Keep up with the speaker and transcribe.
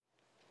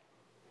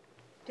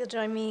If you'll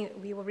join me,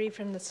 we will read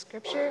from the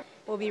scripture.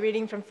 We'll be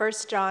reading from 1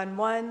 John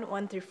 1,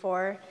 1 through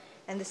 4,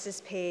 and this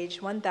is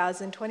page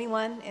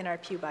 1021 in our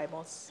Pew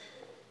Bibles.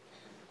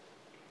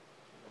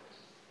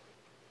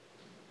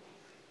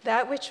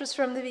 That which was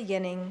from the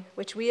beginning,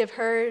 which we have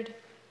heard,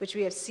 which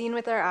we have seen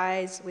with our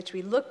eyes, which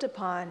we looked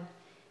upon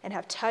and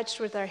have touched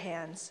with our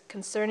hands,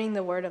 concerning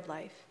the word of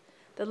life.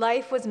 The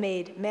life was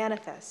made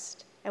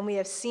manifest, and we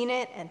have seen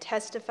it and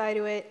testify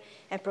to it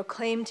and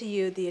proclaim to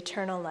you the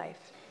eternal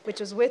life, which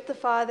was with the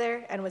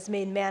Father and was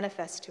made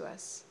manifest to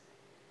us.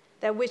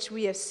 That which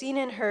we have seen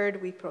and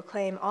heard we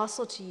proclaim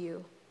also to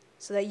you,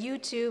 so that you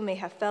too may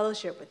have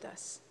fellowship with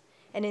us.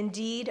 And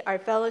indeed, our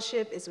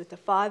fellowship is with the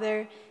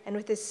Father and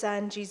with his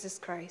Son, Jesus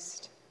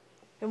Christ.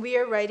 And we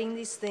are writing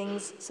these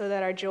things so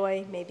that our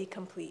joy may be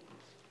complete.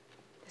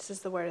 This is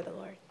the word of the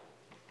Lord.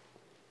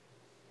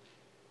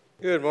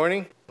 Good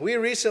morning. We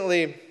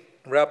recently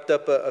wrapped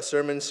up a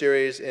sermon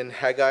series in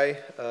Haggai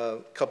a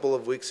couple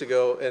of weeks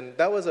ago, and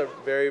that was a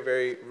very,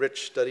 very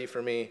rich study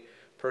for me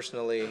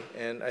personally,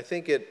 and I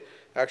think it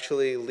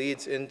actually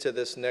leads into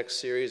this next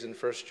series in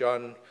 1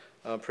 John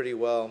pretty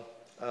well.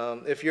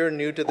 If you're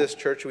new to this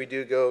church, we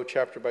do go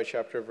chapter by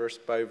chapter, verse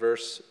by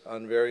verse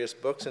on various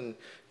books, and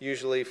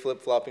usually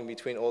flip-flopping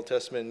between Old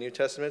Testament and New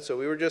Testament. So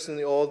we were just in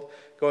the Old,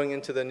 going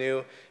into the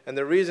New. And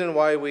the reason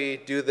why we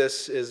do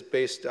this is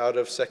based out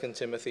of 2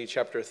 Timothy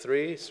chapter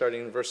 3,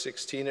 starting in verse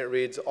 16. It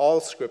reads, "All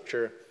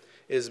Scripture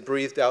is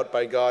breathed out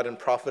by God and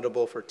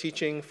profitable for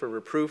teaching, for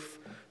reproof,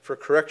 for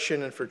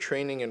correction, and for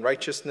training in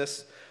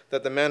righteousness,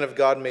 that the man of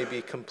God may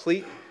be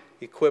complete,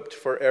 equipped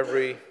for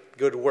every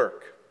good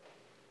work."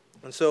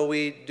 And so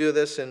we do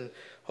this, and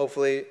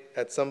hopefully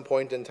at some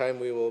point in time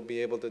we will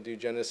be able to do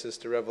Genesis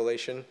to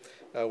Revelation.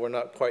 We're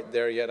not quite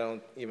there yet. I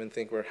don't even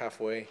think we're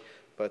halfway,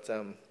 but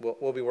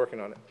we'll be working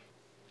on it.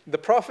 The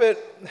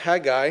prophet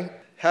Haggai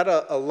had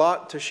a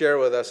lot to share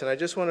with us, and I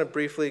just want to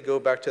briefly go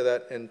back to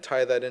that and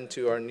tie that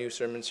into our new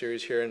sermon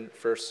series here in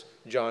 1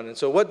 John. And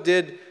so what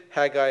did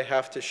Haggai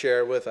have to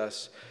share with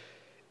us?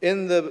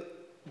 In the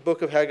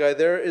book of Haggai,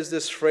 there is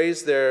this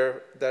phrase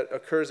there that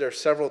occurs there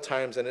several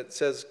times, and it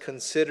says,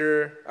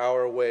 "Consider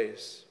our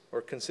ways,"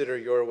 or "consider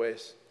your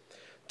ways."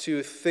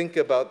 To think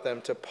about them,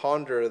 to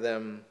ponder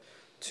them,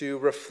 to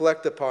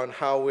reflect upon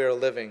how we are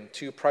living,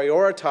 to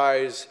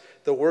prioritize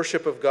the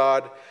worship of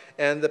God.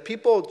 And the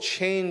people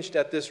changed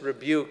at this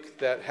rebuke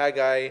that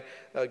Haggai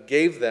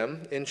gave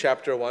them in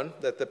chapter 1,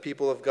 that the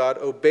people of God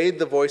obeyed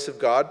the voice of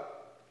God,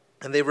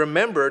 and they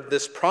remembered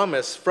this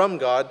promise from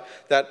God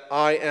that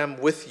I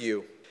am with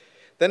you.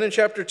 Then in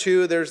chapter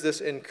 2, there's this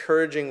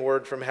encouraging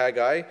word from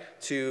Haggai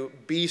to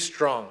be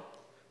strong,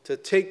 to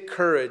take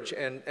courage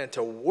and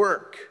to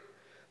work.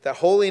 That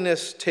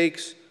holiness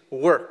takes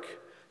work.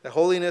 That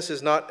holiness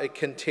is not a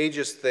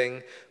contagious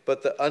thing,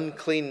 but the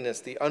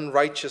uncleanness, the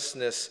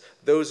unrighteousness,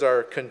 those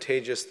are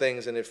contagious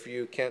things. And if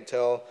you can't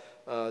tell,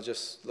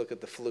 just look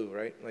at the flu,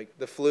 right? Like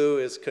the flu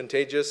is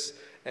contagious,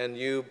 and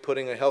you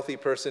putting a healthy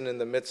person in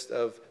the midst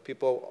of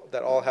people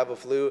that all have a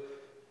flu,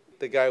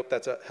 the guy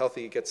that's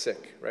healthy gets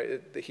sick,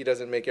 right? He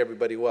doesn't make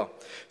everybody well.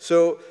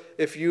 So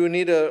if you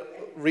need to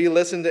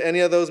re-listen to any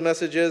of those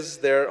messages,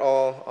 they're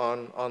all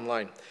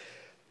online.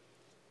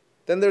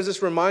 Then there's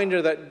this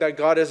reminder that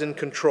God is in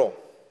control,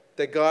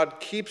 that God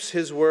keeps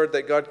his word,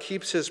 that God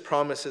keeps his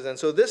promises. And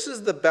so this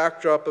is the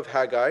backdrop of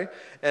Haggai.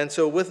 And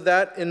so with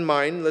that in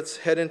mind, let's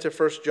head into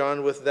 1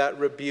 John with that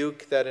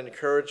rebuke, that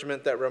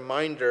encouragement, that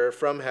reminder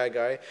from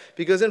Haggai.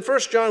 Because in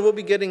 1 John, we'll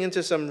be getting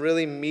into some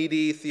really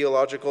meaty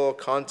theological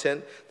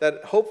content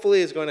that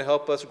hopefully is going to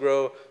help us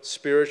grow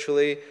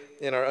spiritually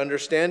in our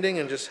understanding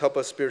and just help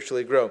us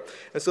spiritually grow.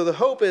 And so the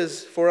hope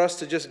is for us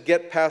to just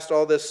get past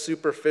all this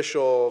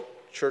superficial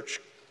church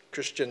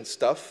Christian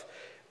stuff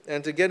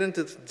and to get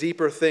into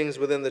deeper things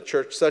within the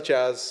church, such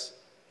as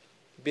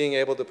being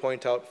able to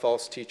point out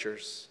false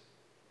teachers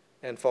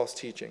and false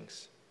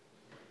teachings.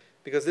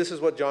 Because this is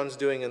what John's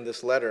doing in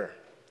this letter.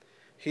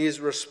 He's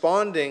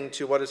responding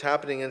to what is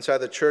happening inside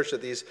the church,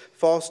 that these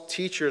false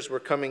teachers were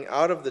coming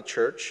out of the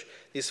church.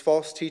 These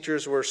false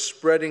teachers were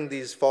spreading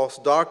these false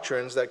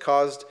doctrines that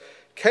caused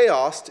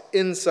chaos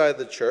inside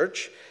the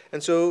church.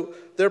 And so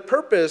their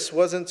purpose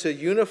wasn't to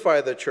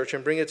unify the church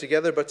and bring it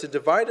together, but to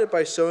divide it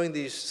by sowing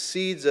these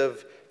seeds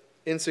of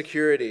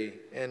insecurity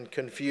and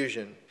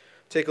confusion.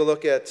 Take a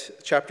look at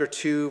chapter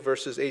 2,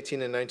 verses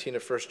 18 and 19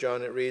 of 1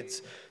 John. It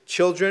reads,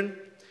 "Children,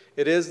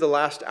 it is the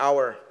last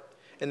hour.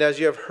 And as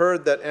you have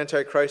heard that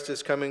Antichrist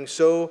is coming,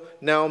 so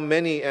now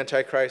many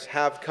Antichrists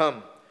have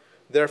come.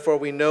 Therefore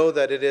we know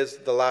that it is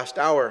the last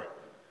hour.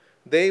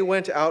 They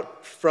went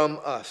out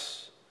from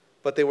us,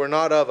 but they were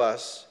not of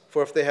us.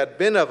 For if they had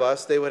been of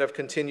us, they would have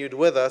continued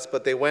with us.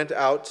 But they went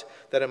out,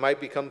 that it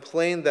might become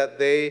plain that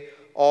they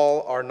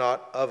all are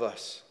not of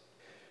us."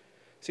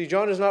 See,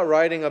 John is not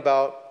writing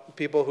about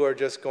people who are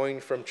just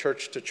going from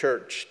church to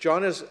church.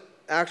 John is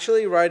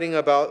actually writing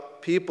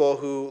about people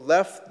who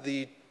left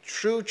the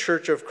true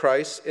church of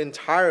Christ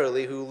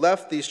entirely, who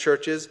left these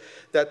churches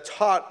that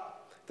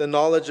taught the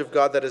knowledge of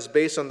God that is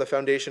based on the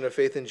foundation of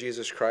faith in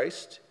Jesus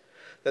Christ,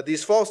 that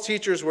these false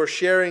teachers were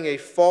sharing a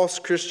false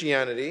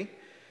Christianity,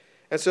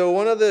 And so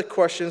one of the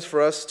questions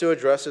for us to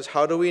address is,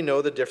 how do we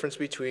know the difference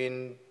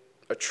between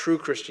a true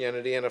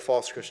Christianity and a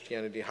false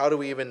Christianity? How do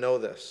we even know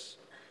this?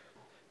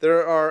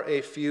 There are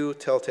a few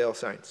telltale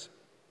signs.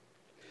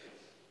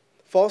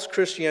 False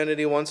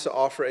Christianity wants to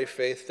offer a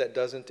faith that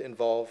doesn't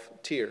involve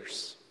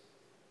tears.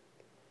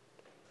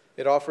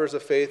 It offers a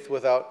faith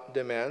without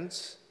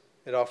demands.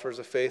 It offers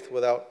a faith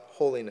without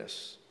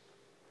holiness.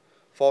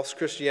 False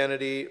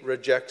Christianity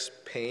rejects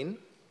pain.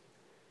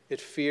 It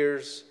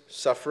fears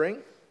suffering.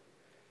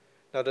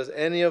 Now, does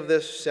any of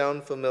this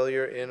sound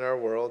familiar in our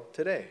world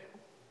today?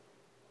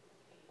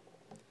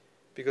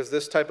 Because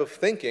this type of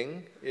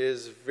thinking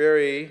is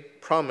very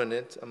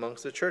prominent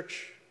amongst the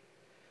church.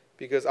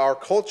 Because our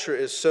culture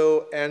is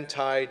so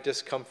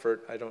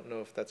anti-discomfort. I don't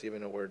know if that's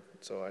even a word,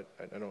 so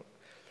I don't.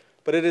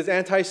 But it is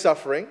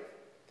anti-suffering.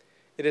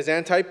 It is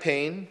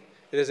anti-pain.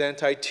 It is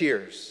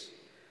anti-tears.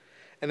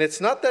 And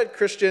it's not that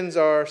Christians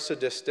are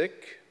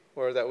sadistic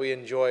or that we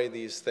enjoy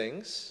these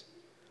things.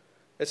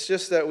 It's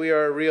just that we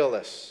are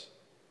realists,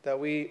 that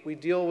we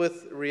deal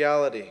with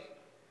reality.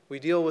 We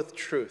deal with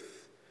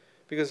truth.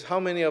 Because how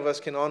many of us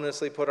can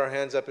honestly put our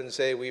hands up and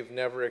say we've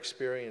never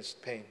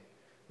experienced pain?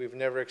 We've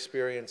never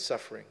experienced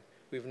suffering.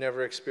 We've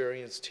never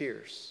experienced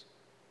tears.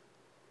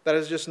 That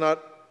is just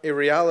not a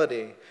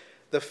reality.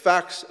 The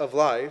facts of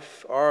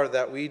life are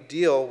that we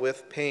deal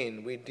with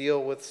pain. We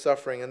deal with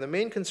suffering. And the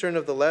main concern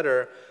of the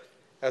letter,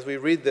 as we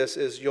read this,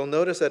 is you'll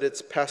notice that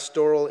it's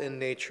pastoral in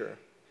nature.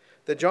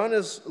 That John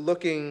is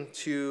looking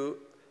to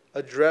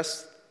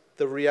address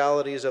the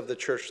realities of the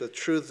church, the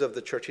truths of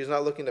the church. He's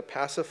not looking to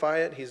pacify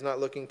it. He's not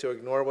looking to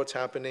ignore what's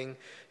happening.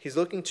 He's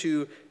looking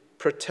to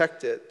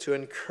protect it, to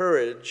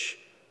encourage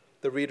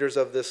the readers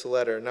of this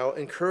letter. Now,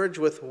 encourage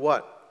with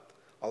what?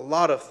 A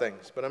lot of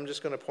things, but I'm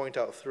just going to point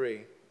out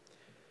three.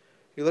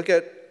 You look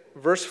at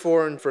verse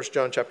 4 in 1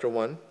 John chapter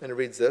 1, and it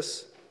reads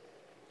this: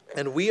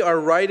 "And we are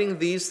writing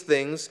these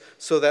things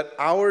so that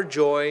our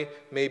joy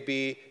may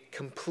be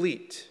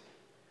complete."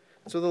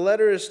 So the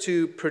letter is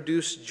to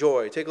produce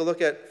joy. Take a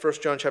look at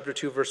 1 John chapter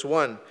 2, verse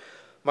 1.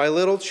 "My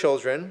little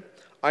children,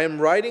 I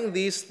am writing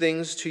these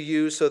things to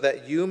you so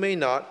that you may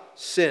not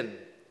sin."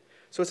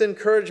 So it's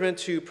encouragement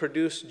to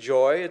produce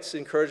joy. It's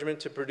encouragement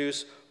to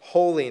produce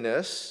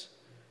holiness,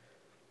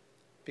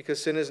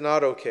 because sin is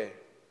not okay.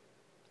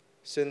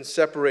 Sin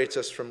separates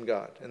us from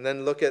God. And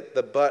then look at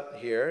the but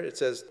here. It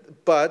says,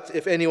 "But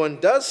if anyone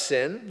does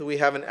sin, we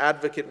have an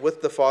advocate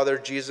with the Father,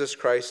 Jesus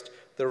Christ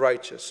the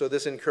righteous." So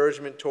this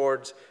encouragement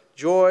towards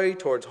joy,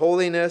 towards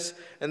holiness,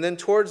 and then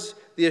towards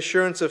the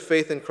assurance of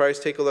faith in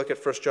Christ. Take a look at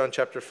 1 John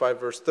chapter 5,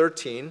 verse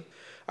 13.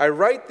 "I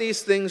write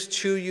these things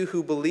to you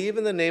who believe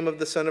in the name of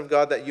the Son of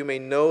God, that you may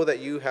know that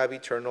you have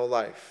eternal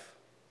life."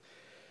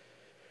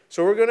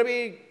 So we're going to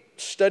be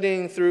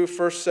studying through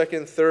 1st,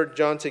 2nd, 3rd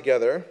John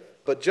together.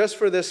 But just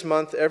for this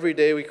month, every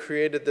day we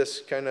created this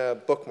kind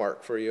of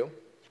bookmark for you.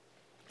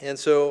 And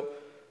so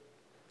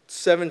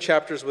 7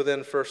 chapters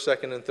within 1st,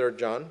 2nd, and 3rd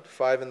John.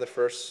 5 in the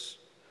first,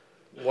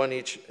 1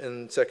 each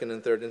in 2nd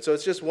and 3rd. And so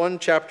it's just 1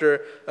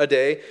 chapter a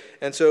day.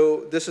 And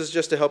so this is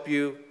just to help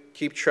you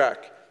keep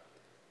track.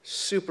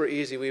 Super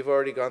easy. We've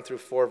already gone through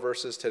 4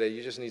 verses today.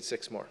 You just need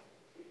 6 more.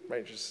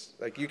 Right? Just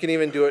like you can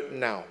even do it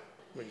now.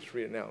 We just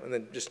read it now, and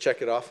then just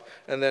check it off,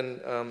 and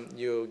then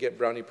you'll get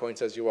brownie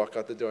points as you walk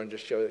out the door, and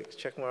just show like,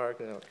 check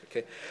mark.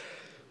 Okay.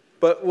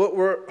 But what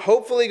we're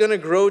hopefully going to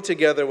grow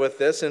together with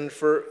this, and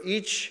for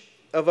each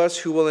of us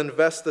who will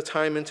invest the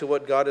time into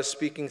what God is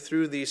speaking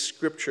through these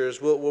scriptures,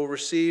 will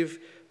receive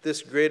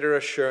this greater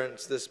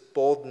assurance, this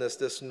boldness,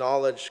 this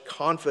knowledge,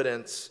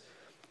 confidence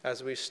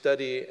as we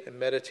study and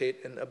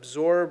meditate and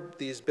absorb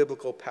these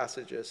biblical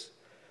passages.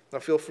 Now,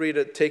 feel free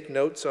to take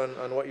notes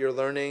on what you're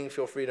learning.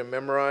 Feel free to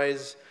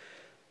memorize.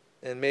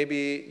 And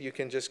maybe you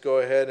can just go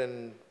ahead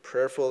and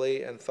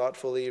prayerfully and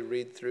thoughtfully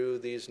read through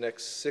these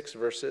next 6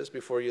 verses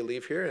before you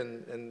leave here.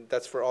 And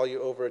that's for all you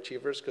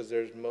overachievers, because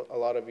there's a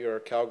lot of you are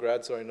Cal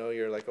grads, so I know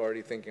you're like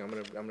already thinking, I'm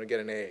gonna get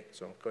an A.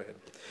 So go ahead.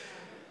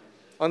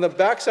 On the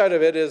back side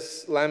of it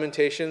is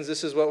Lamentations.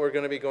 This is what we're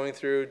going to be going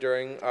through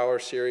during our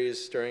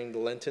series during the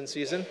Lenten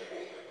season.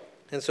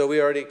 And so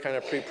we already kind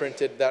of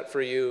pre-printed that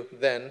for you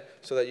then,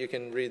 so that you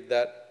can read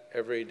that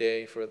every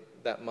day for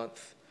that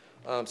month.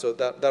 So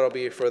that'll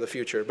be for the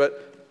future.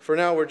 But for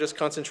now, we're just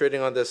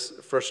concentrating on this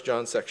 1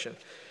 John section.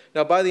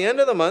 Now, by the end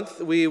of the month,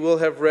 we will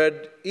have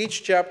read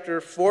each chapter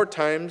 4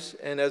 times.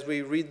 And as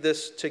we read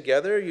this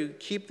together, you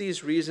keep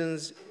these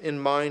reasons in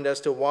mind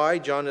as to why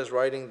John is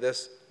writing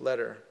this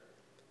letter.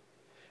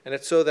 And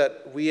it's so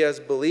that we as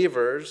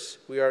believers,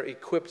 we are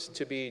equipped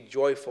to be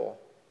joyful,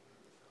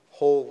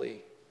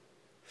 holy,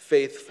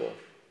 faithful,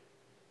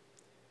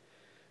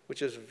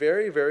 which is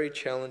very, very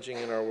challenging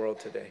in our world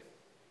today.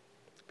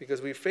 Because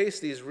we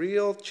face these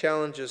real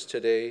challenges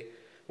today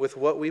with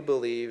what we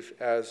believe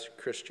as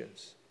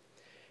Christians.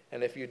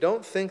 And if you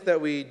don't think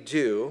that we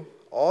do,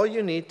 all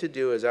you need to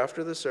do is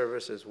after the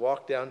service is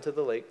walk down to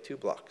the lake 2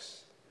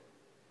 blocks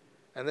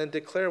and then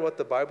declare what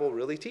the Bible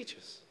really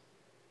teaches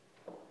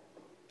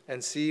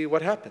and see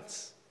what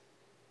happens.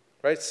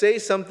 Right? Say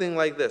something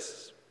like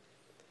this: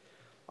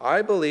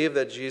 I believe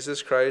that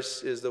Jesus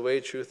Christ is the way,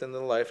 truth, and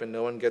the life, and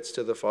no one gets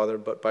to the Father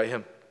but by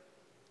him.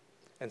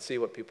 And see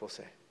what people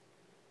say.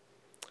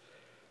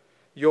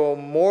 You'll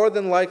more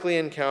than likely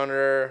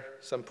encounter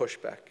some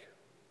pushback.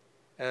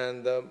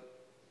 And the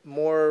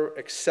more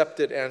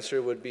accepted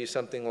answer would be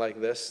something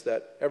like this,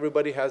 that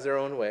everybody has their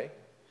own way,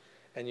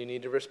 and you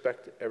need to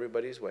respect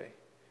everybody's way.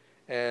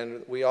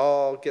 And we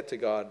all get to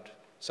God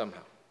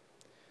somehow,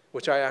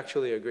 which I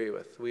actually agree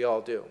with. We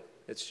all do.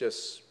 It's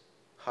just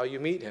how you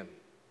meet him.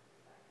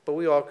 But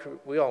we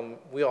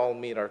all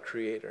meet our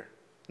Creator.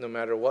 No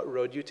matter what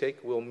road you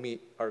take, we'll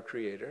meet our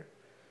Creator.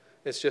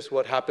 It's just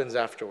what happens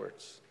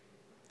afterwards.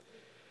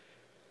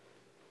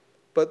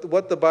 But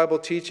what the Bible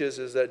teaches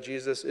is that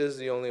Jesus is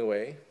the only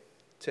way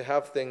to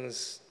have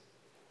things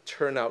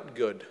turn out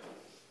good.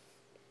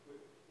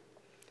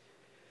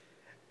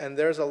 And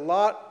there's a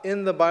lot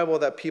in the Bible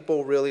that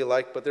people really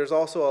like, but there's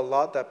also a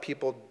lot that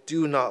people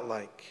do not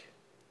like.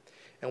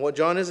 And what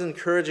John is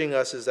encouraging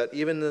us is that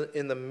even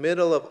in the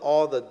middle of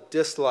all the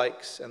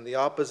dislikes and the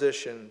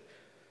opposition,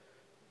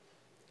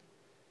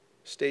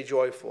 stay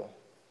joyful,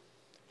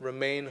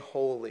 remain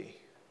holy,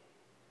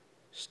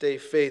 stay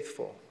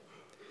faithful.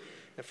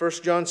 And 1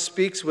 John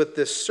speaks with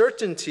this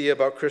certainty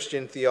about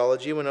Christian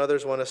theology when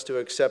others want us to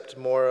accept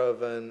more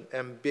of an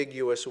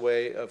ambiguous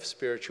way of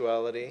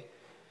spirituality,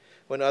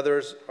 when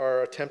others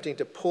are attempting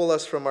to pull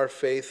us from our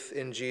faith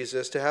in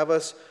Jesus, to have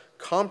us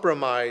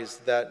compromise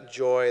that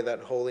joy, that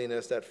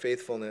holiness, that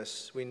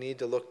faithfulness. We need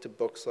to look to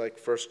books like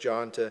 1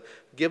 John to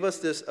give us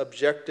this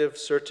objective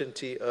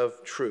certainty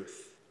of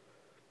truth.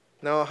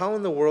 Now, how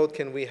in the world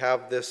can we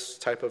have this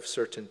type of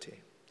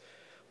certainty?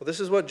 Well, this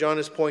is what John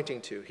is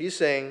pointing to. He's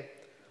saying,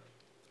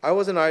 I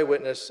was an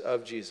eyewitness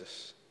of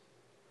Jesus.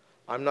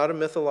 I'm not a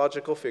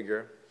mythological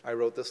figure. I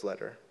wrote this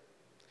letter.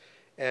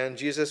 And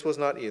Jesus was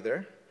not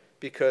either,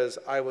 because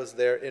I was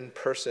there in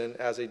person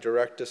as a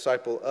direct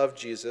disciple of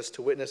Jesus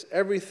to witness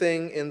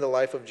everything in the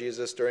life of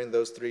Jesus during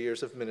those 3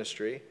 years of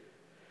ministry.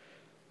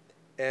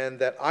 And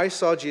that I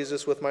saw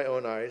Jesus with my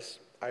own eyes.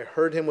 I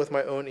heard him with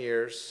my own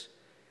ears.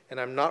 And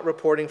I'm not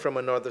reporting from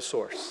another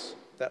source.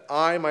 That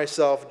I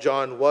myself,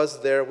 John,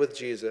 was there with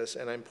Jesus.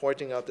 And I'm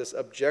pointing out this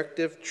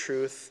objective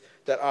truth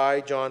that I,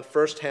 John,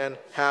 firsthand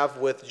have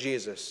with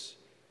Jesus.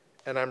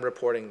 And I'm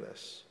reporting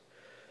this.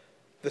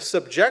 The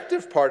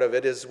subjective part of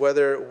it is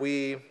whether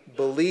we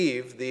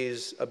believe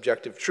these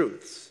objective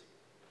truths.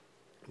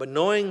 But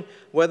knowing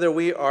whether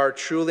we are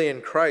truly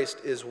in Christ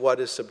is what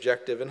is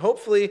subjective. And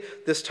hopefully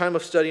this time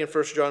of study in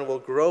 1 John will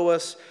grow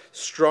us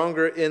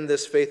stronger in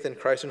this faith in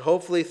Christ. And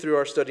hopefully through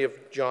our study of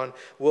John,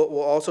 we'll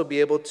also be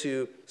able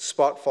to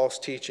spot false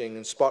teaching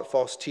and spot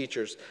false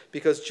teachers.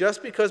 Because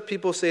just because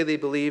people say they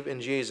believe in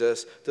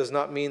Jesus does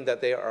not mean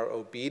that they are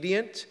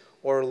obedient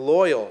or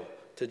loyal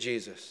to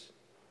Jesus.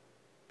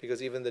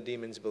 Because even the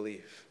demons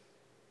believe.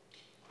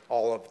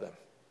 All of them.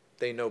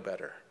 They know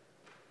better.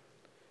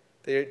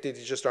 They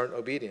just aren't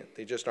obedient.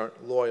 They just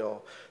aren't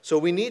loyal. So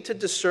we need to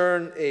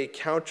discern a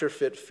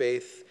counterfeit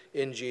faith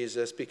in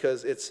Jesus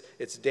because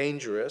it's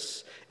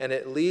dangerous and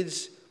it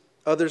leads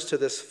others to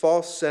this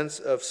false sense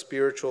of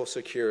spiritual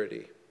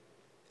security.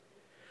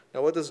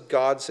 Now, what does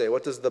God say?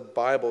 What does the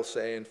Bible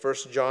say? And 1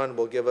 John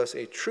will give us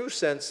a true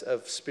sense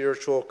of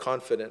spiritual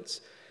confidence.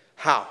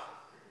 How?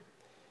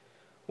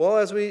 Well,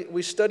 as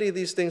we study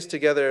these things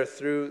together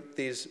through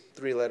these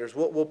 3 letters,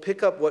 we'll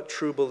pick up what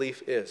true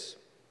belief is.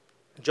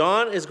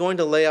 John is going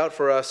to lay out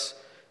for us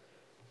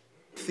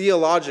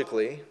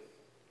theologically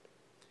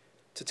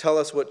to tell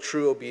us what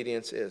true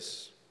obedience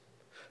is.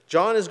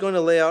 John is going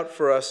to lay out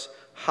for us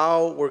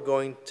how we're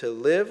going to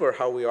live or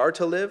how we are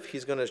to live.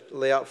 He's going to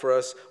lay out for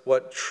us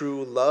what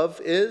true love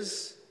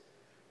is.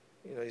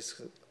 He's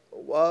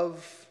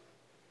love,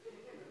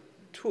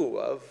 to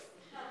love.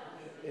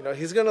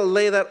 He's going to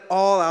lay that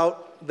all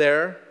out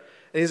there.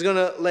 And he's going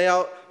to lay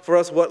out for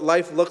us what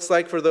life looks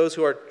like for those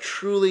who are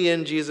truly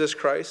in Jesus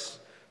Christ.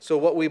 So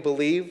what we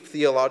believe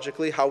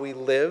theologically, how we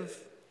live,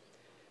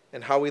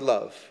 and how we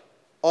love.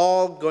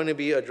 All going to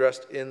be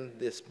addressed in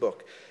this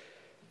book.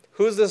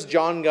 Who's this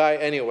John guy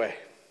anyway?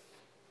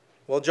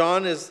 Well,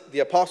 John is the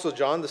Apostle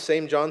John, the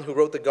same John who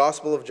wrote the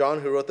Gospel of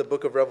John, who wrote the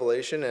book of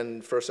Revelation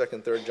and 1st,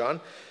 2nd, 3rd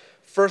John.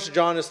 1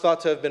 John is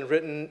thought to have been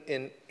written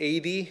in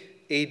 80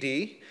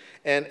 AD.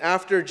 And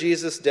after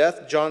Jesus'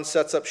 death, John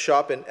sets up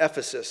shop in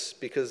Ephesus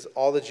because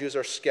all the Jews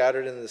are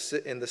scattered in the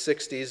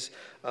 60s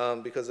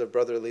because of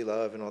brotherly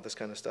love and all this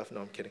kind of stuff.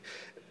 No, I'm kidding.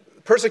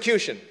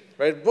 Persecution,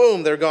 right?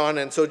 Boom, they're gone.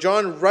 And so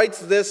John writes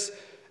this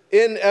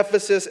in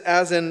Ephesus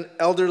as an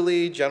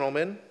elderly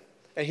gentleman.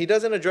 And he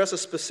doesn't address a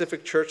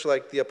specific church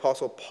like the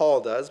Apostle Paul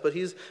does, but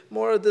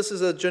this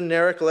is a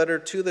generic letter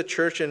to the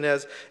church. And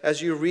as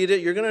you read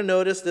it, you're going to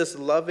notice this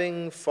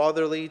loving,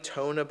 fatherly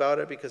tone about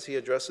it because he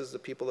addresses the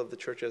people of the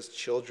church as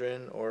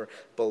children or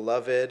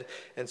beloved.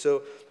 And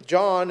so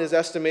John is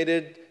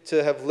estimated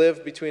to have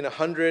lived between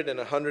 100 and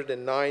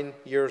 109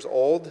 years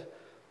old,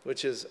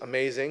 which is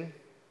amazing.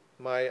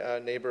 My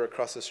neighbor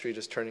across the street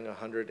is turning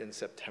 100 in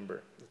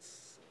September.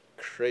 It's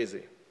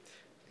crazy.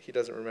 He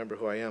doesn't remember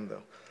who I am,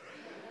 though.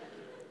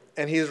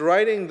 And he's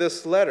writing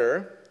this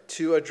letter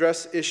to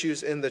address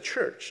issues in the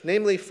church,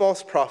 namely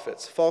false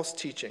prophets, false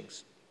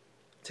teachings.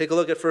 Take a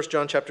look at 1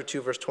 John chapter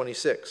 2, verse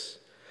 26.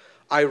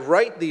 I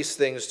write these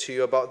things to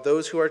you about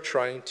those who are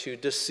trying to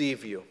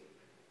deceive you.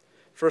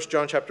 1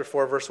 John chapter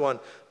 4, verse 1.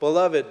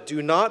 Beloved,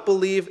 do not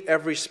believe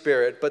every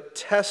spirit, but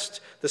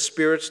test the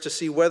spirits to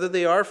see whether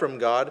they are from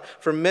God,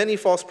 for many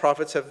false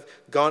prophets have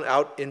gone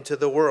out into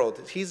the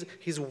world.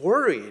 He's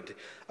worried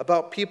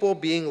about people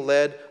being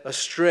led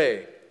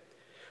astray.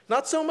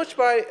 Not so much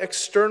by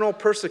external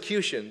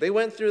persecution. They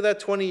went through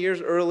that 20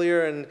 years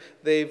earlier, and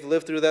they've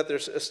lived through that. They're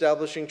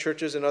establishing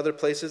churches in other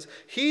places.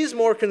 He's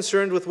more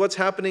concerned with what's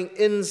happening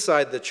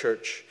inside the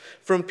church,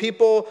 from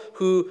people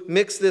who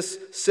mix this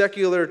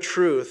secular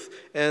truth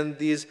and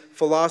these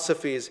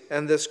philosophies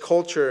and this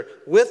culture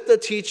with the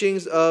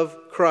teachings of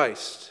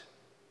Christ.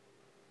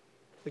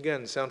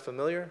 Again, sound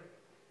familiar?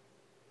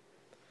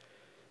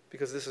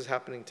 Because this is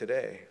happening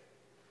today.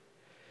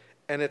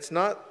 And it's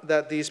not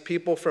that these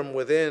people from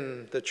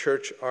within the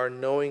church are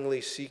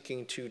knowingly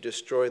seeking to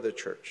destroy the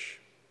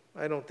church.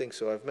 I don't think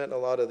so. I've met a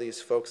lot of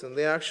these folks, and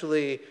they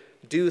actually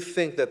do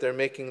think that they're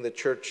making the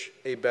church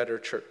a better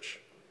church.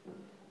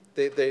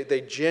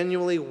 They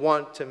genuinely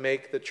want to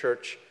make the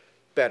church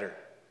better.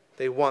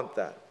 They want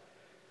that.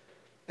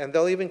 And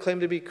they'll even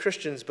claim to be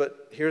Christians,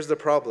 but here's the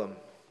problem,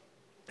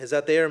 is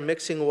that they are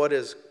mixing what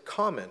is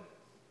common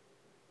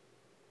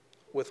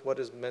with what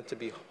is meant to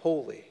be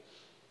holy,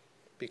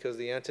 because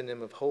the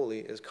antonym of holy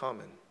is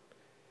common.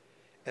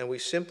 And we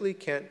simply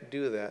can't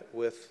do that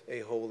with a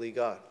holy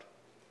God.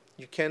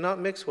 You cannot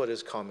mix what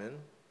is common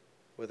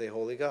with a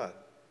holy God.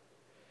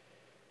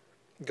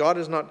 God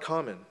is not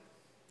common.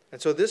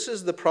 And so this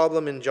is the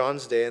problem in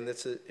John's day, and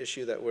it's an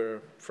issue that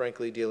we're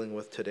frankly dealing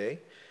with today,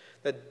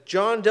 that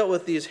John dealt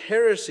with these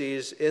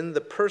heresies in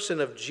the person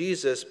of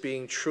Jesus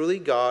being truly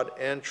God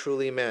and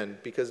truly man,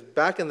 because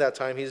back in that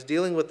time he's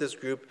dealing with this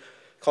group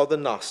called the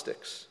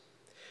Gnostics.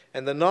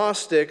 And the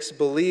Gnostics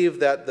believe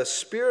that the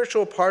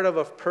spiritual part of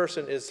a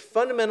person is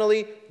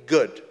fundamentally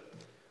good.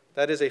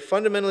 That is a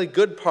fundamentally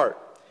good part.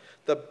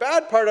 The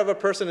bad part of a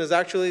person is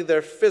actually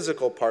their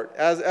physical part,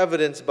 as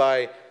evidenced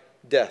by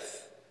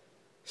death,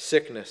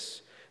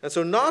 sickness. And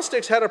so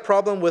Gnostics had a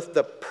problem with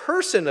the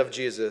person of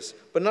Jesus,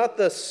 but not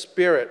the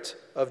spirit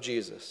of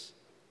Jesus.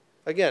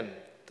 Again,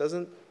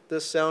 doesn't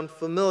this sound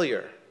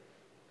familiar?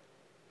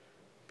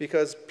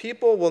 Because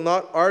people will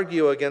not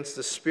argue against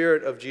the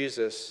spirit of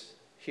Jesus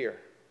here.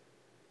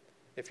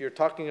 If you're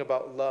talking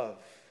about love,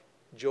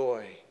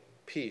 joy,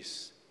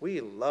 peace,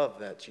 we love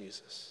that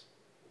Jesus.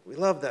 We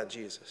love that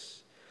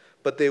Jesus.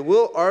 But they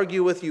will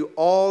argue with you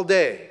all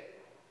day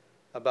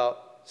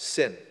about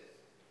sin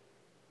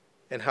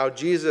and how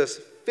Jesus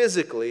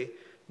physically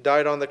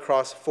died on the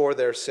cross for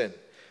their sin,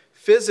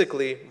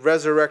 physically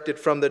resurrected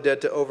from the dead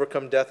to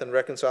overcome death and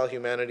reconcile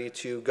humanity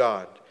to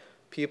God.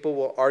 People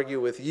will argue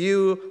with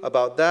you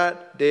about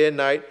that day and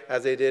night,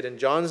 as they did in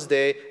John's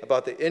day,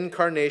 about the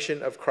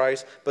incarnation of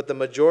Christ. But the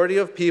majority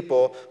of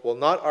people will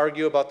not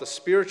argue about the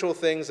spiritual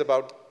things,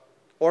 about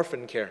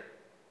orphan care.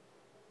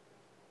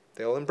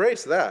 They'll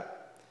embrace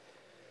that.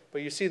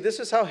 But you see, this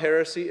is how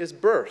heresy is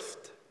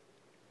birthed.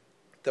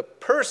 The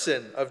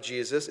person of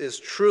Jesus is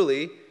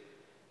truly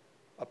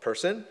a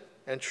person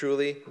and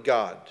truly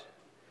God.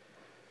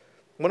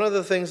 One of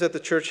the things that the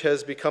church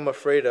has become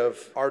afraid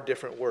of are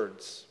different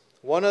words.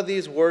 One of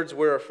these words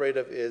we're afraid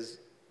of is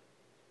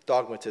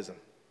dogmatism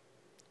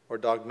or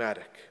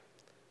dogmatic.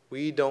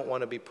 We don't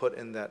want to be put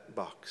in that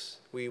box.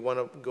 We want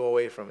to go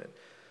away from it.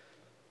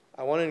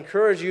 I want to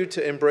encourage you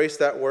to embrace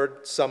that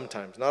word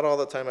sometimes. Not all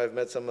the time. I've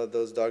met some of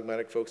those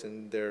dogmatic folks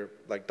and they're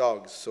like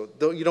dogs, so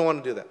you don't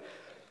want to do that.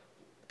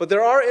 But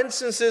there are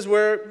instances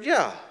where,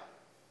 yeah,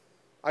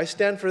 I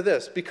stand for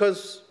this.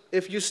 Because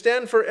if you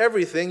stand for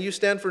everything, you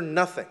stand for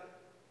nothing.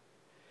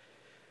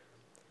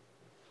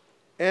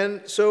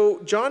 And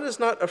so John is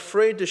not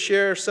afraid to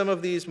share some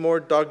of these more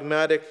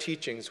dogmatic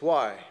teachings.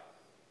 Why?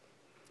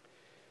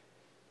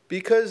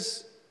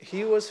 Because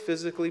he was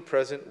physically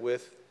present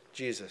with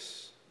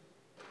Jesus.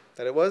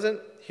 That it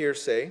wasn't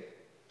hearsay,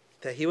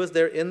 that he was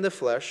there in the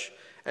flesh,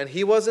 and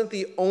he wasn't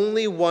the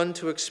only one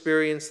to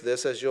experience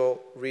this, as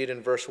you'll read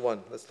in verse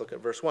 1. Let's look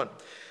at verse 1.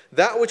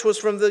 That which was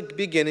from the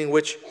beginning,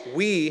 which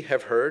we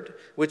have heard,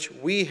 which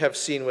we have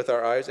seen with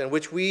our eyes, and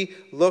which we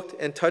looked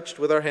and touched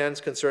with our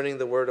hands concerning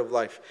the word of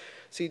life.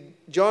 See,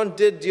 John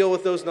did deal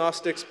with those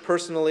Gnostics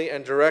personally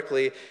and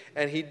directly,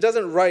 and he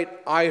doesn't write,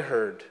 I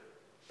heard,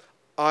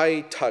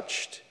 I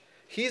touched.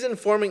 He's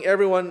informing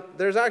everyone,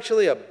 there's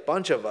actually a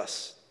bunch of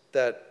us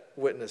that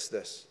witnessed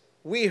this.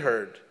 We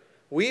heard,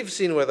 we've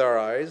seen with our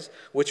eyes,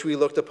 which we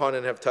looked upon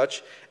and have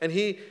touched. And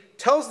he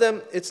tells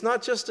them it's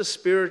not just a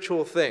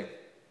spiritual thing.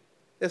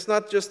 It's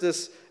not just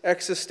this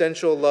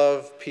existential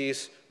love,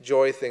 peace,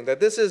 joy thing. That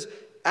this is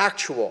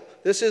actual.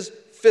 This is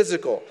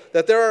physical.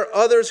 That there are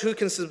others who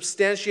can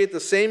substantiate the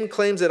same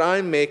claims that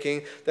I'm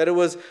making. That it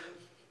was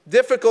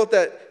difficult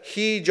that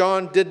he,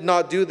 John, did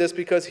not do this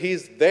because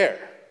he's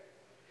there.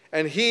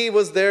 And he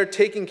was there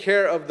taking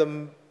care of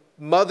the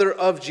mother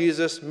of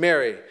Jesus,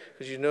 Mary.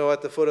 Because you know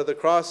at the foot of the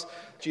cross,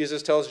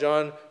 Jesus tells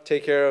John,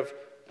 take care of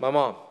my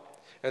mom.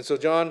 And so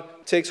John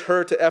takes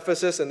her to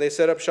Ephesus, and they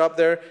set up shop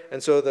there.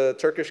 And so the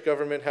Turkish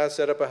government has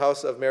set up a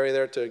house of Mary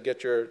there to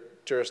get your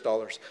tourist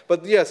dollars.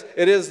 But yes,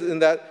 it is in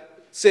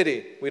that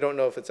city. We don't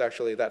know if it's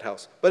actually that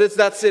house, but it's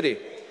that city.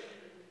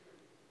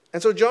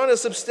 And so John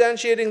is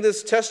substantiating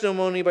this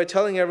testimony by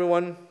telling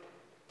everyone,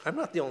 I'm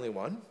not the only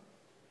one.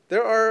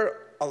 There are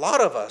a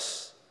lot of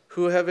us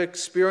who have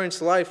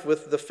experienced life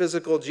with the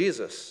physical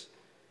Jesus.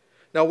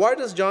 Now, why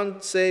does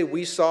John say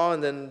we saw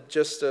and then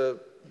just a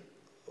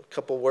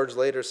couple words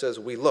later says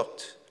we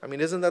looked? I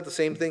mean, isn't that the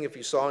same thing? If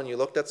you saw and you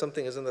looked at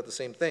something, isn't that the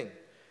same thing?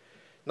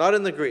 Not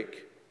in the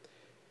Greek.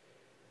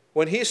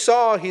 When he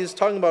saw, he's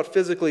talking about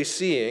physically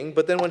seeing,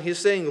 but then when he's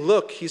saying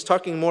look, he's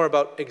talking more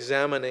about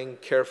examining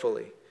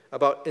carefully,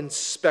 about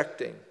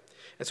inspecting.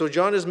 And so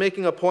John is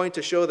making a point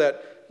to show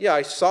that, yeah,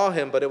 I saw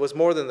him, but it was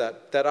more than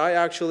that I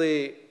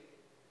actually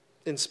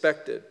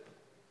inspected,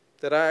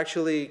 that I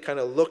actually kind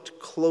of looked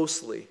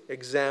closely,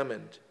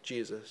 examined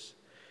Jesus.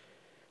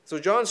 So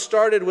John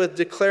started with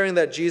declaring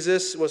that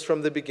Jesus was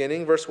from the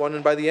beginning, verse 1,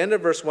 and by the end of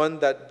verse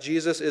 1, that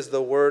Jesus is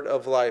the word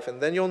of life. And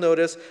then you'll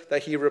notice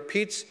that he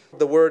repeats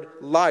the word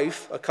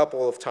life a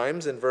couple of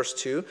times in verse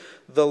 2.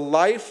 The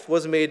life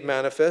was made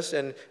manifest,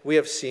 and we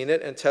have seen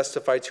it and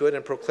testified to it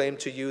and proclaimed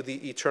to you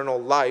the eternal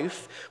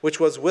life, which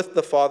was with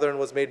the Father and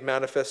was made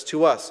manifest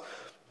to us.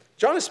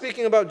 John is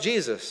speaking about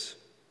Jesus.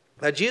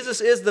 That Jesus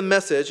is the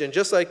message, and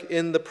just like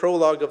in the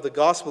prologue of the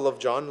Gospel of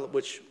John,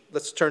 which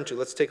let's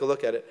take a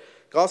look at it.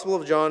 Gospel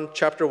of John,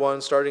 chapter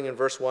 1, starting in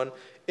verse 1.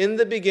 In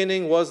the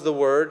beginning was the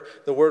Word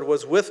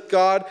was with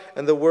God,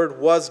 and the Word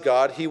was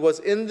God. He was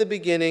in the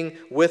beginning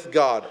with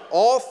God.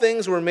 All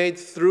things were made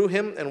through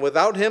him, and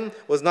without him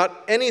was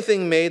not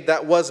anything made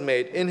that was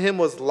made. In him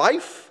was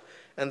life,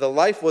 and the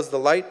life was the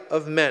light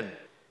of men.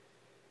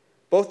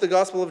 Both the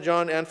Gospel of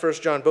John and 1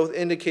 John, both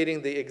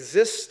indicating the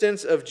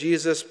existence of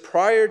Jesus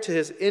prior to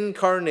his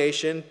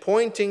incarnation,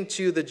 pointing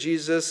to the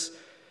Jesus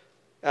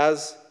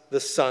as the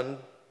Son,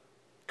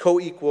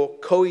 co-equal,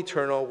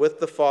 co-eternal with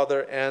the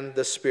Father and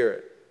the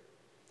Spirit.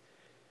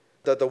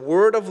 That the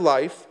word of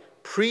life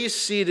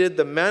preceded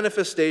the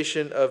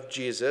manifestation of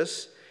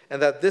Jesus,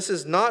 and that this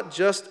is not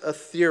just a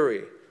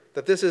theory,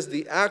 that this is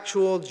the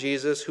actual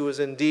Jesus who is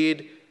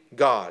indeed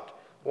God.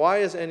 Why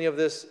is any of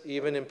this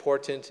even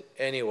important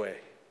anyway?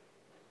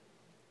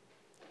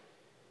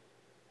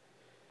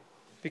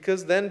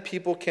 Because then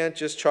people can't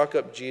just chalk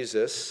up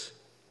Jesus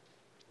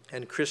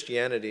and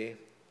Christianity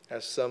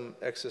as some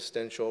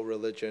existential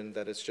religion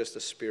that it's just a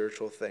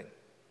spiritual thing.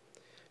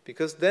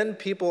 Because then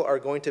people are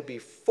going to be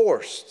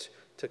forced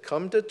to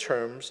come to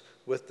terms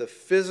with the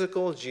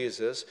physical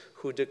Jesus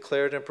who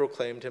declared and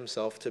proclaimed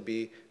himself to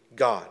be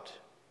God.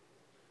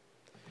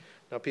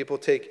 Now, people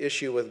take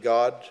issue with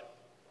God,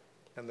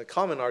 and the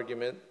common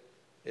argument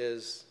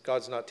is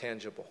God's not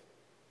tangible.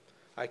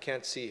 I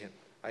can't see him.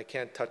 I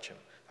can't touch him.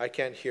 I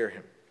can't hear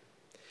him.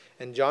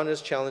 And John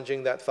is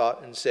challenging that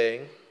thought and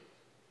saying,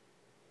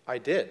 I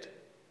did.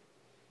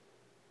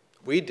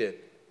 We did.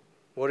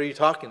 What are you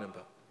talking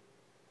about?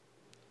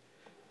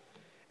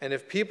 And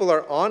if people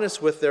are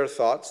honest with their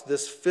thoughts,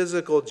 this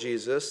physical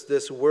Jesus,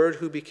 this Word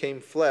who became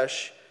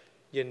flesh,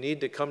 you need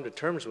to come to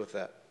terms with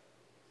that.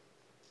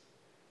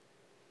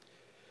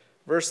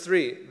 Verse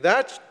 3,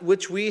 that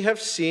which we have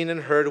seen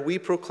and heard we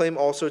proclaim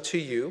also to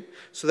you,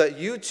 so that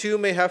you too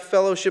may have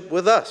fellowship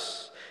with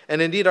us.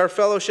 And indeed our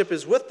fellowship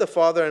is with the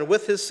Father and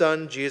with his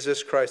Son,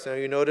 Jesus Christ. Now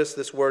you notice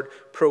this word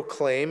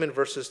proclaim in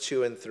verses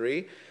 2 and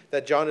 3,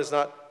 that John is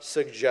not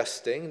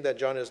suggesting, that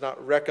John is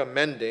not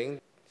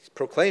recommending, he's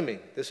proclaiming.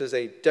 This is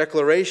a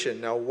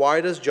declaration. Now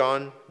why does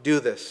John do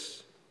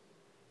this?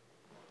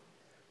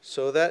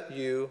 So that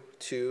you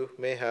too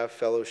may have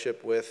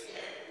fellowship with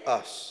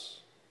us.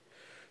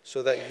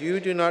 So that you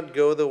do not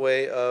go the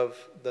way of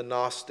the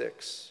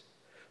Gnostics.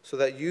 So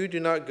that you do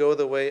not go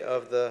the way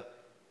of the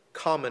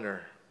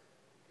commoner.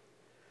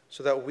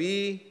 So that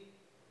we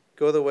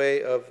go the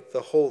way of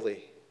the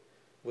holy,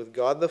 with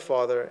God the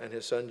Father and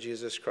his Son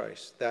Jesus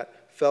Christ.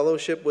 That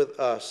fellowship with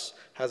us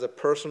has a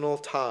personal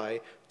tie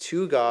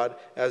to God,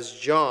 as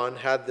John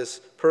had this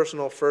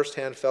personal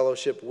first-hand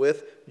fellowship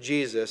with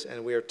Jesus,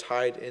 and we are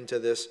tied into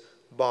this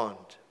bond.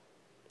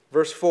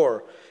 Verse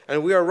 4,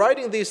 and we are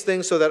writing these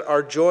things so that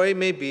our joy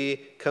may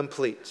be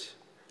complete.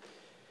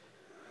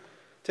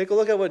 Take a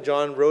look at what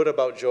John wrote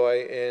about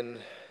joy in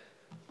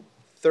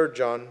 3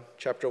 John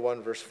chapter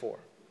 1, verse 4.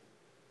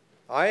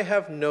 I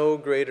have no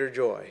greater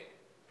joy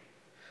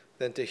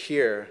than to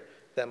hear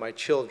that my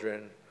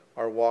children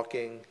are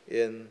walking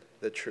in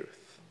the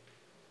truth.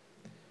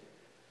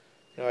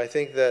 Now, I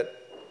think that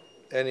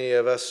any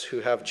of us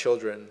who have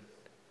children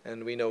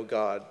and we know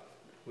God,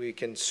 we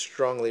can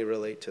strongly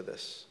relate to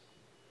this.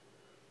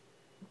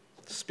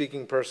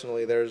 Speaking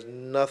personally, there's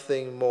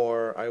nothing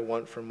more I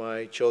want for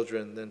my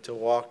children than to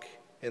walk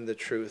in the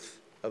truth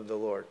of the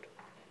Lord.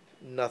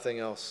 Nothing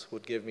else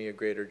would give me a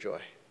greater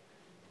joy.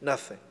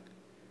 Nothing.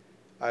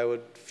 I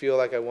would feel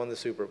like I won the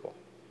Super Bowl.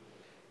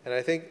 And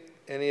I think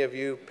any of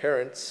you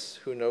parents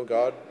who know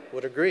God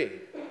would agree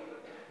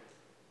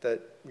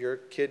that your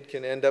kid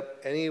can end up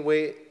any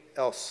way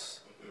else,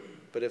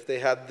 but if they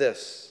had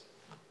this,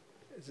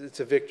 it's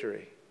a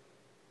victory.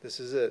 This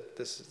is it.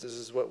 This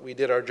is what we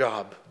did our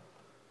job.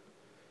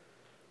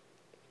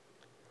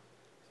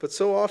 But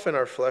so often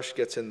our flesh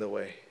gets in the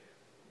way.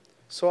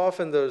 So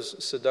often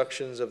those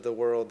seductions of the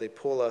world, they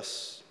pull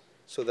us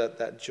so that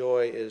that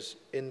joy is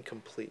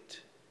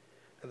incomplete.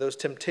 And those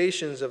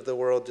temptations of the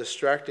world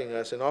distracting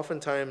us, and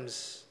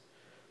oftentimes,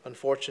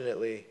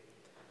 unfortunately,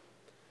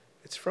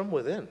 it's from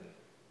within.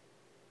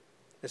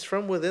 It's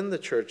from within the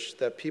church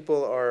that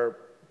people are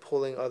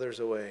pulling others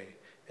away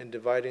and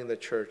dividing the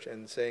church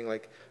and saying,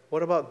 like,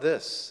 what about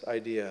this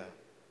idea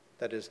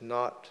that is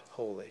not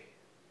holy?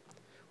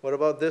 What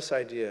about this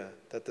idea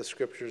that the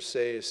scriptures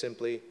say is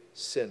simply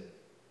sin?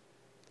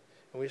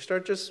 And we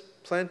start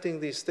just planting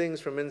these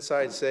things from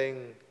inside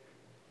saying,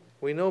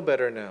 we know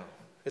better now.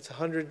 It's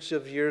hundreds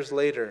of years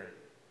later.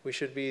 We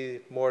should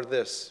be more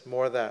this,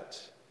 more that.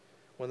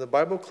 When the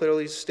Bible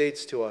clearly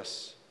states to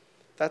us,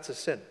 that's a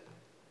sin.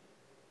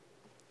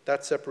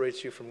 That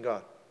separates you from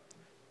God.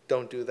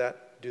 Don't do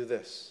that, do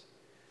this.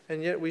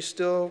 And yet we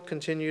still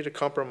continue to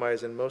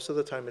compromise, and most of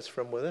the time it's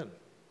from within.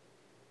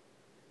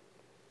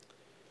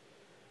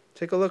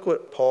 Take a look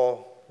what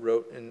Paul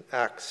wrote in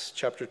Acts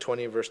chapter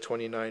 20, verse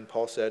 29.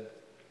 Paul said,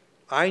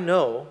 I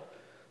know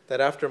that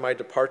after my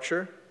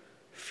departure,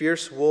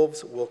 fierce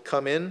wolves will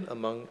come in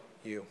among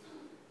you,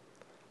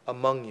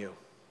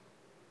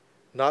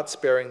 not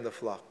sparing the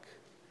flock.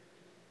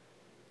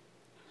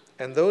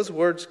 And those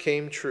words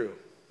came true.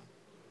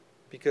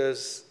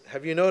 Because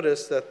have you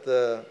noticed that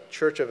the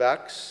church of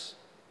Acts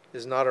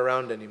is not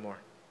around anymore?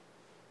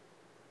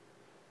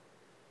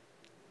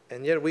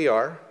 And yet we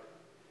are.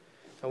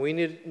 And we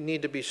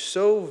need to be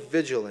so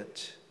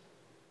vigilant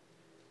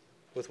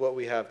with what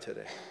we have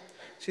today.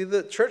 See,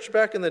 the church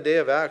back in the day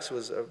of Acts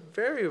was a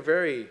very,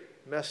 very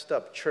messed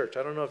up church.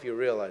 I don't know if you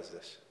realize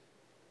this.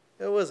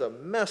 It was a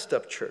messed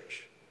up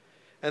church.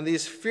 And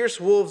these fierce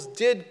wolves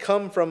did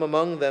come from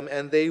among them,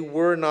 and they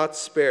were not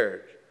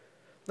spared.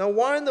 Now,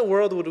 why in the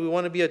world would we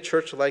want to be a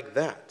church like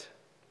that?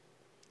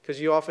 Because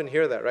you often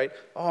hear that, right?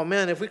 Oh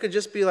man, if we could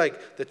just be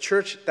like the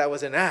church that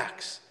was in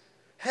Acts.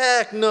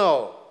 Heck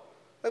no.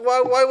 Like,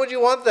 why would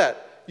you want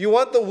that? You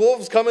want the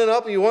wolves coming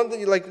up?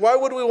 Why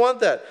would we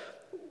want that?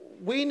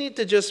 We need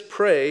to just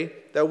pray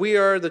that we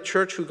are the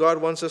church who God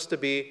wants us to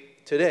be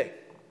today.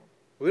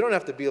 We don't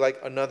have to be like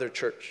another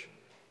church.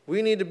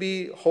 We need to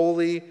be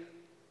holy,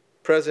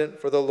 present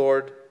for the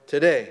Lord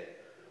today.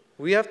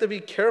 We have to be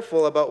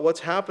careful about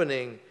what's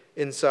happening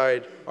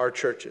inside our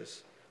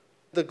churches.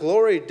 The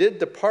glory did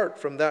depart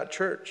from that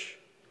church.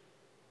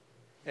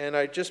 And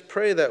I just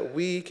pray that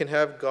we can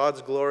have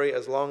God's glory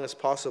as long as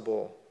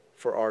possible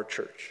for our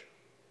church.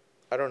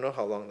 I don't know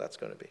how long that's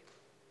going to be.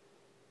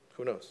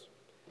 Who knows?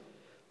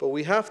 But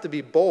we have to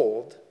be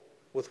bold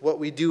with what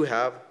we do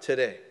have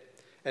today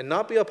and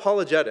not be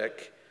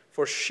apologetic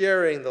for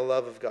sharing the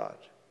love of God.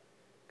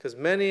 Because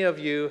many of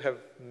you have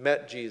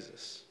met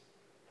Jesus.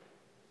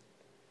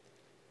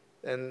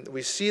 And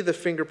we see the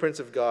fingerprints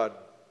of God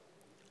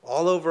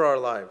all over our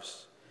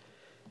lives.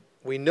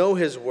 We know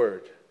His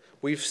Word.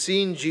 We've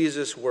seen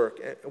Jesus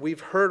work. We've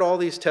heard all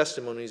these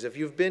testimonies. If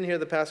you've been here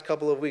the past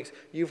couple of weeks,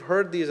 you've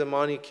heard these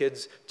Amani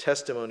kids'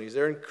 testimonies.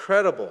 They're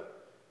incredible.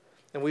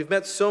 And we've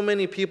met so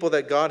many people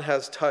that God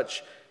has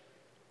touched.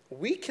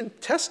 We can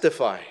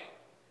testify.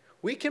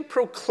 We can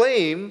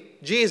proclaim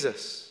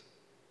Jesus.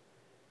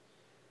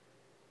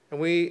 And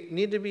we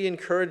need to be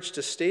encouraged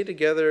to stay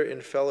together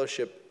in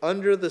fellowship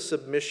under the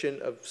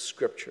submission of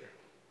Scripture.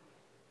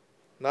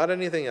 Not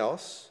anything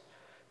else.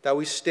 That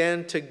we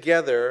stand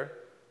together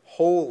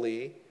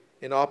wholly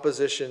in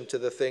opposition to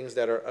the things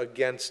that are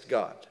against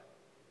God.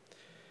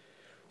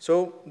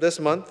 So this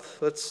month,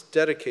 let's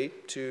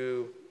dedicate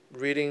to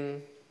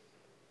reading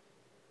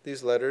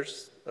these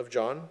letters of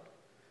John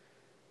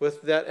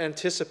with that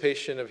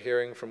anticipation of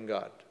hearing from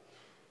God.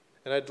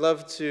 And I'd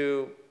love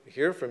to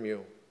hear from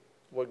you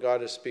what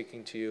God is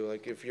speaking to you.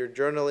 Like if you're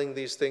journaling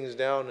these things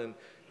down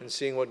and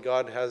seeing what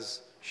God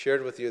has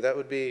shared with you, that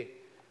would be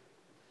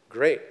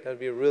great. That would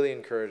be really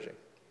encouraging.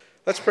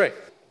 Let's pray.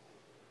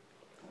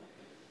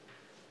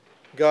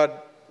 God,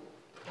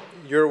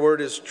 your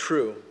word is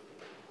true.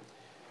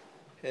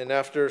 And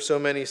after so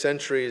many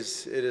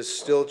centuries, it is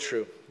still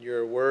true.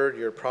 Your word,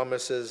 your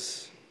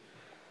promises,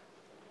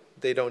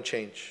 they don't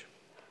change.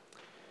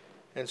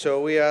 And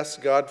so we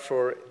ask God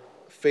for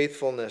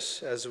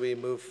faithfulness as we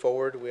move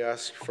forward. We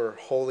ask for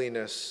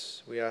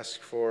holiness. We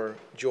ask for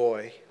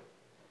joy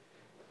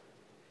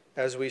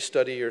as we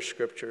study your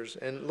scriptures.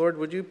 And Lord,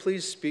 would you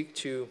please speak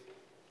to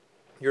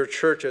your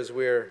church as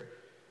we're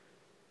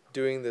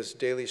doing this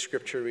daily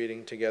scripture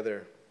reading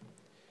together?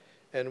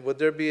 And would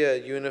there be a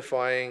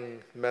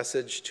unifying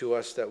message to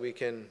us that we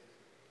can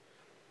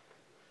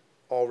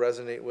all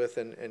resonate with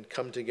and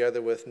come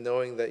together with,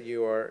 knowing that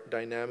you are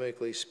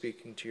dynamically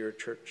speaking to your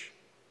church?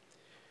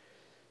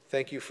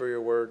 Thank you for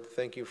your word.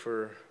 Thank you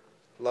for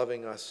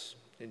loving us.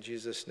 In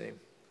Jesus' name,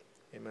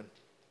 amen.